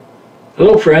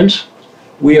Hello, friends.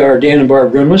 We are Dan and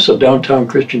Barb Grimlis of Downtown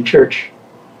Christian Church.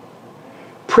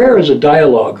 Prayer is a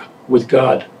dialogue with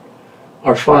God,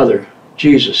 our Father,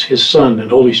 Jesus, His Son, and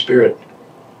Holy Spirit.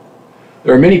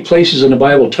 There are many places in the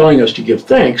Bible telling us to give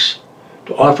thanks,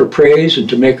 to offer praise, and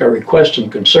to make our requests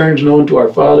and concerns known to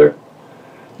our Father.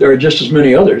 There are just as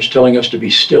many others telling us to be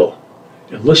still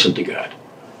and listen to God.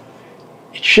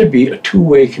 It should be a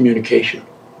two-way communication.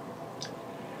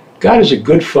 God is a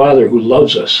good Father who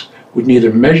loves us with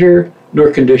neither measure nor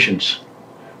conditions,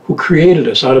 who created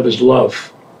us out of His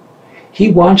love. He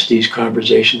wants these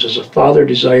conversations as a father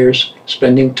desires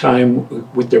spending time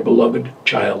with their beloved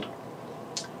child.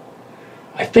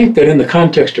 I think that in the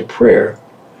context of prayer,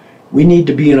 we need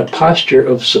to be in a posture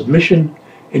of submission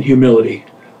and humility,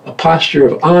 a posture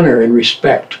of honor and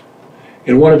respect,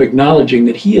 and one of acknowledging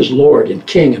that He is Lord and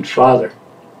King and Father.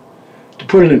 To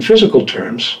put it in physical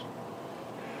terms,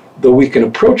 though we can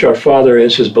approach our Father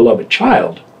as His beloved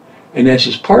child, and as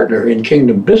His partner in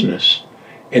kingdom business,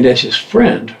 and as His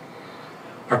friend,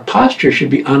 our posture should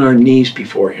be on our knees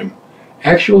before Him,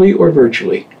 actually or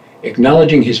virtually,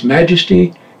 acknowledging His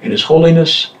majesty and His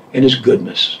holiness and His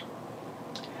goodness.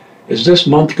 As this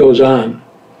month goes on,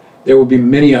 there will be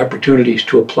many opportunities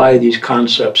to apply these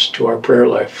concepts to our prayer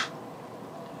life.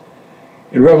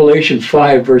 In Revelation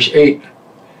 5, verse 8,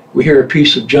 we hear a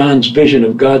piece of John's vision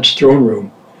of God's throne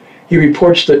room. He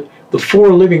reports that the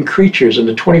 4 living creatures and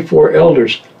the 24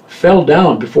 elders fell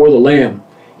down before the Lamb,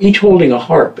 each holding a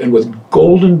harp and with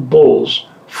golden bowls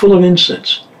full of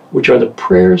incense, which are the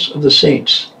prayers of the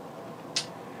saints.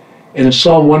 And in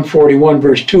Psalm 141,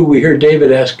 verse 2, we hear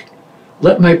David ask,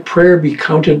 "Let my prayer be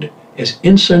counted as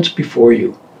incense before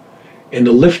you, and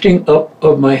the lifting up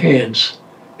of my hands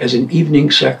as an evening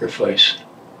sacrifice."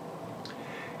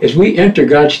 As we enter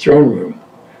God's throne room,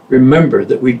 remember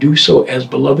that we do so as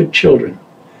beloved children,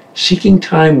 seeking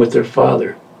time with their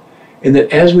Father, and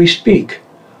that as we speak,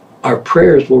 our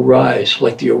prayers will rise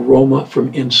like the aroma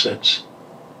from incense.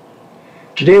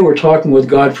 Today we're talking with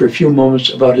God for a few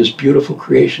moments about His beautiful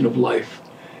creation of life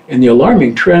and the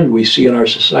alarming trend we see in our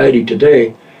society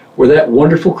today where that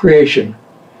wonderful creation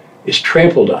is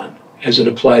trampled on as it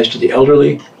applies to the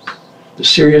elderly, the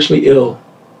seriously ill,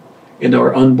 and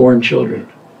our unborn children.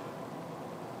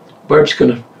 Barb's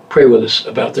going to pray with us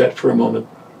about that for a moment.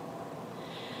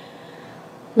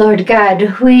 Lord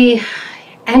God, we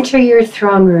enter your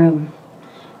throne room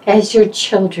as your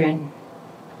children.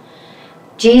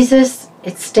 Jesus,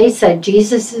 it states that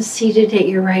Jesus is seated at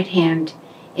your right hand,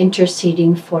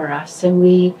 interceding for us, and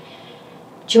we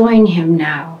join Him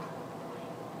now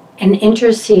and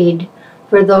intercede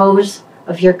for those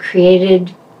of your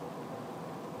created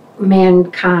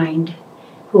mankind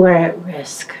who are at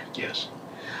risk. Yes.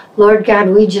 Lord God,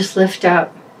 we just lift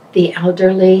up the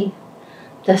elderly,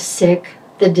 the sick,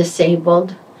 the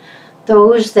disabled,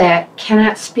 those that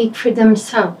cannot speak for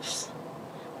themselves,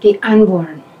 the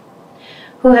unborn,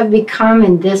 who have become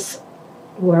in this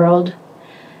world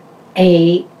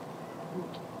a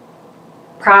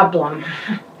problem,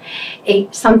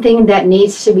 something that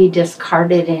needs to be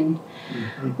discarded. And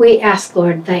we ask,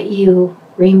 Lord, that you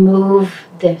remove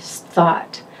this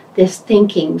thought, this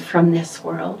thinking from this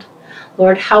world.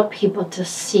 Lord, help people to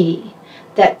see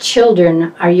that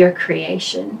children are your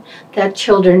creation, that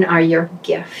children are your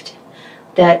gift,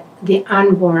 that the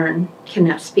unborn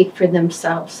cannot speak for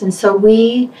themselves. And so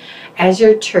we, as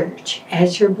your church,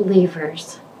 as your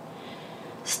believers,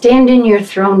 stand in your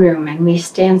throne room and we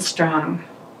stand strong.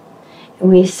 And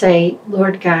we say,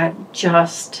 Lord God,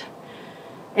 just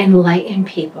enlighten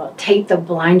people. Take the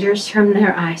blinders from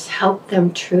their eyes. Help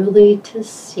them truly to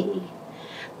see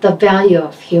the value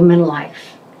of human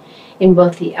life in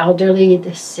both the elderly,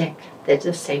 the sick, the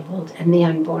disabled, and the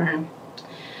unborn.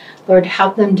 Lord,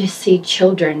 help them to see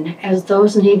children as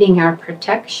those needing our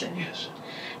protection. Yes.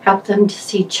 Help them to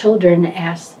see children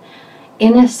as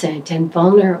innocent and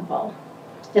vulnerable,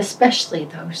 especially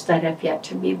those that have yet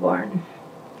to be born.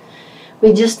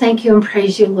 We just thank you and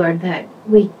praise you, Lord, that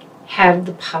we have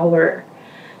the power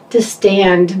to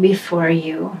stand before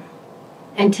you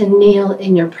and to kneel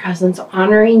in your presence,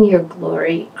 honoring your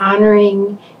glory,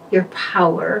 honoring your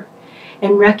power,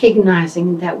 and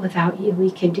recognizing that without you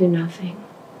we can do nothing.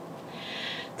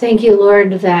 Thank you,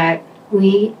 Lord, that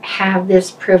we have this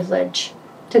privilege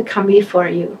to come before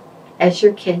you as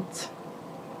your kids.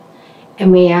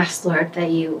 And we ask, Lord,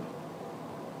 that you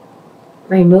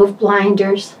remove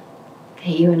blinders,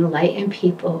 that you enlighten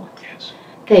people, Yes.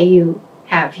 that you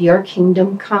have your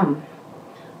kingdom come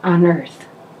on earth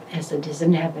as it is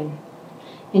in heaven.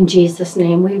 In Jesus'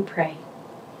 name we pray.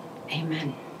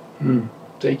 Amen.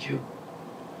 Thank you.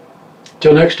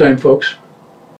 Till next time, folks.